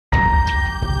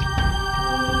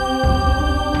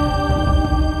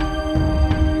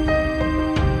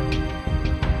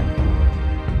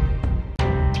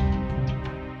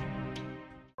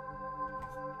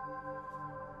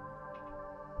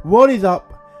What is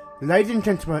up, ladies and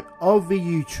gentlemen of the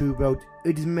YouTube world?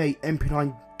 It is me,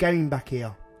 MP9 Gaming, back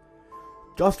here,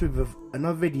 just with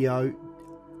another video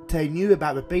telling you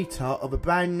about the beta of a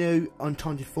brand new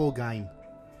Uncharted 4 game.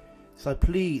 So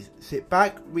please sit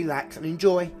back, relax and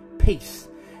enjoy. Peace.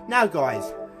 Now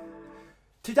guys,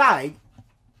 today,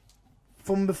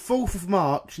 from the 4th of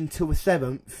March until the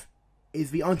 7th,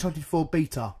 is the Uncharted 4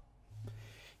 beta.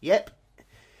 Yep.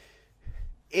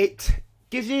 It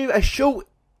gives you a short,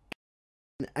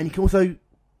 and you can also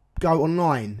go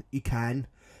online, you can.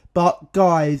 But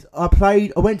guys, I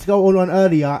went to go online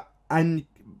earlier and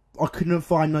I couldn't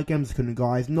find no games,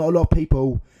 guys. Not a lot of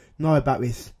people know about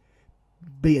this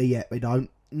beta yet, they don't.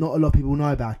 Not a lot of people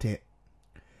know about it.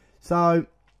 So,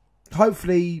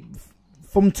 hopefully,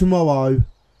 from tomorrow,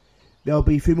 there'll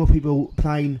be a few more people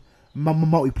playing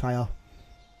multiplayer.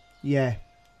 Yeah,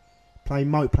 playing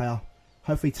multiplayer.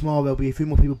 Hopefully tomorrow there'll be a few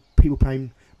more people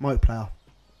playing multiplayer.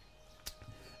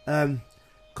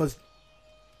 Cause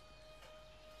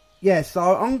yeah,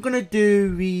 so I'm gonna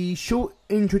do the short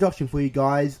introduction for you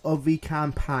guys of the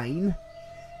campaign,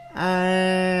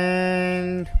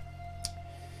 and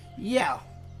yeah,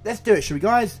 let's do it, shall we,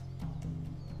 guys?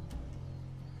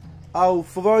 Oh,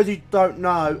 for those who don't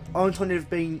know, Uncharted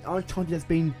has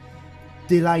been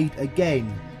delayed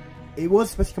again. It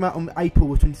was supposed to come out on April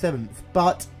 27th,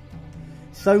 but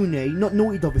Sony, not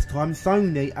Naughty Dog this time,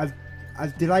 Sony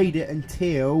has delayed it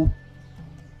until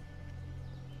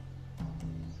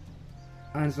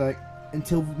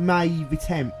May the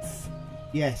 10th.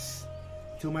 Yes,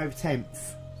 until May the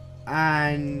 10th.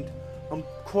 And I'm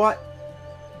quite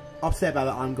upset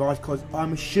about that, guys, because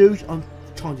I'm a huge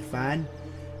Uncharted fan.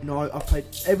 You know, I've played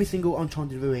every single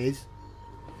Uncharted there is.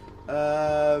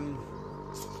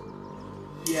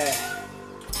 Yeah.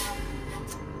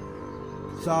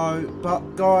 So,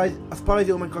 but guys, I suppose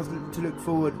it will make us to look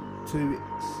forward to it.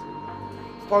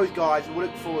 I suppose, guys, we'll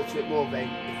look forward to it more then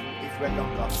if we're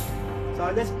longer.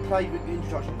 So let's play with the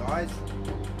introduction, guys.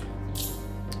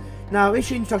 Now,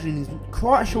 this introduction is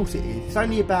quite short. It is. It's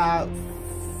only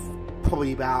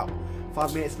probably about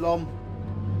 5 minutes long.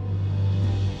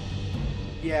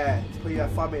 Yeah, it's probably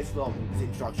about 5 minutes long, this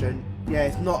introduction. Yeah,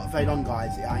 it's not very long,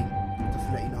 guys. It ain't. Just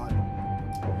to let you know.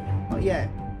 But yeah.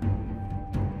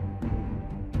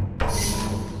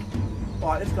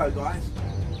 Alright, let's go, guys.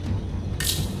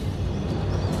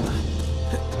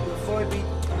 Before I be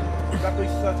that big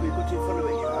circle, you've got to follow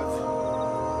it, you have.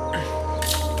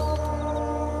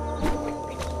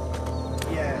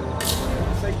 Yeah.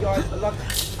 So guys, I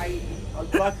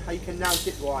like how you can now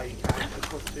sit where you can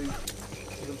across two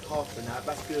paths and that,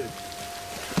 that's good.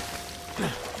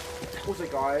 Also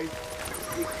guys,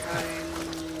 you can,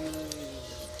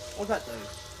 what's that do?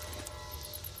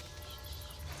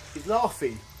 He's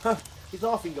laughing. He's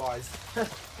laughing, guys.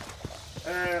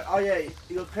 Oh yeah,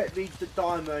 you'll get the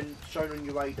diamond shown on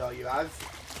your radar, you have.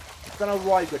 I don't know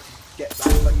why you got to get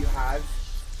that, but you have.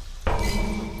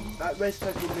 That red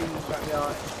circle means that there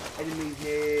are enemies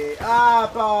here. Ah,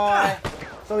 bye!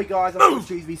 Sorry guys, I'm going to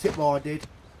choose the sit bar I did.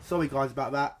 Sorry guys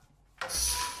about that.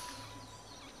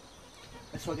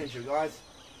 Let's try again, shall we, guys?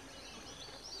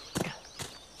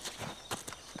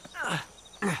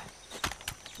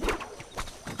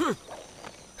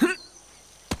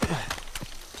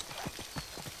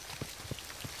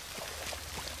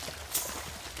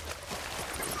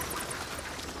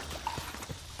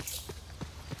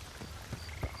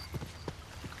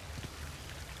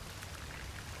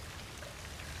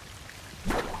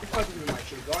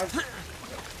 Guys.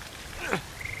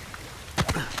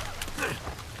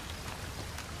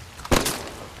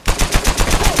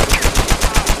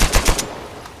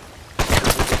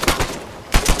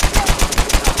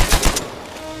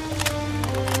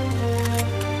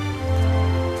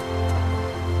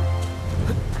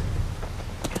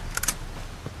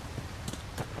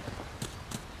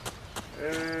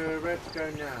 Where to go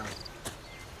now?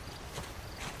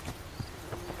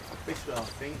 This way, I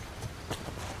think.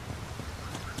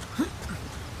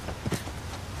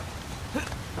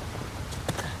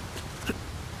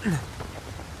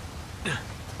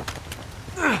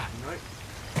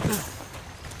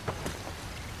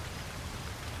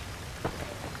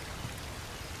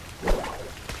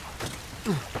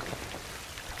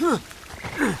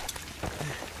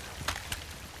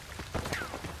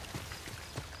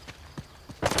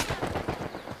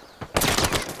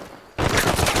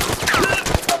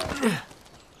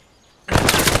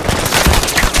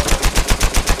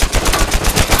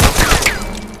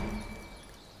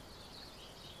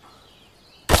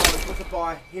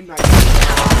 By him, mate, to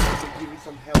give you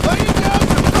some help. By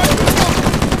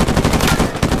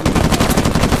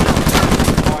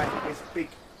this big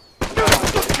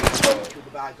guy.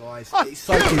 that, guys. It's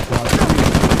so good, guys.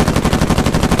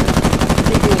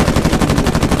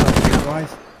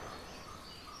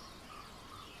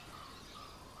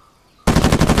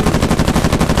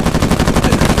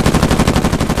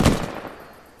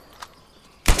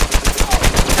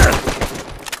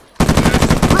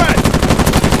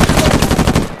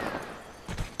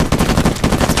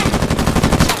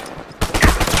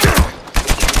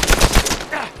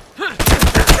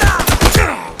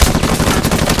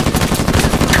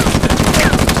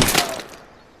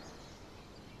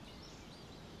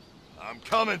 I'm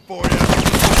coming for you.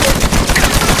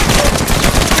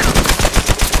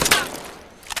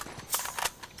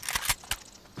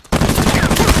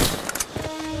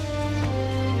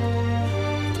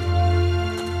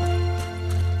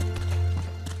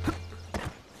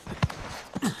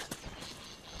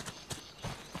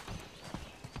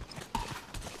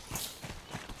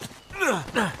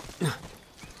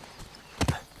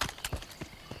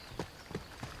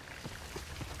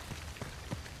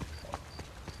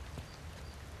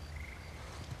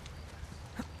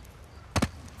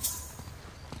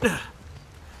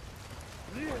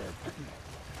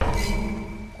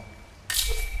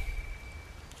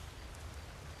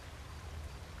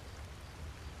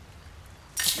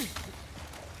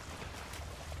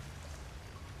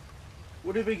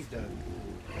 What do these do?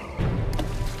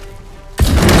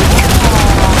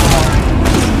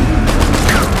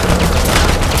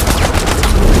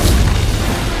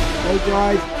 Hey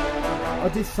guys,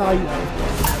 I did say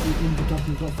the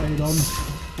introduction got faded on,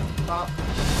 but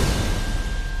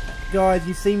guys,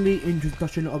 you've seen the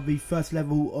introduction of the first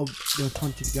level of the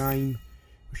Uncharted game,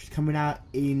 which is coming out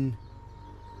in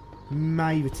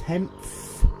May the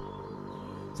 10th.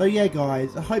 So yeah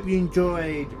guys, I hope you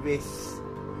enjoyed this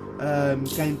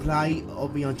gameplay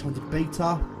of the Uncharted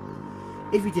beta.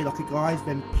 If you did like it guys,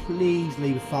 then please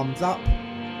leave a thumbs up,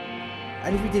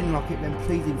 and if you didn't like it, then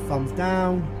please leave a thumbs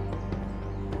down.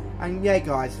 And yeah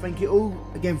guys, thank you all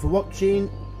again for watching,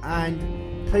 and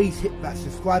please hit that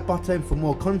subscribe button for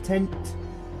more content,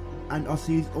 and I'll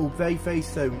see you all very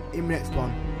soon in the next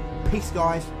one. Peace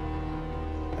guys,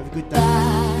 have a good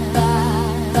day.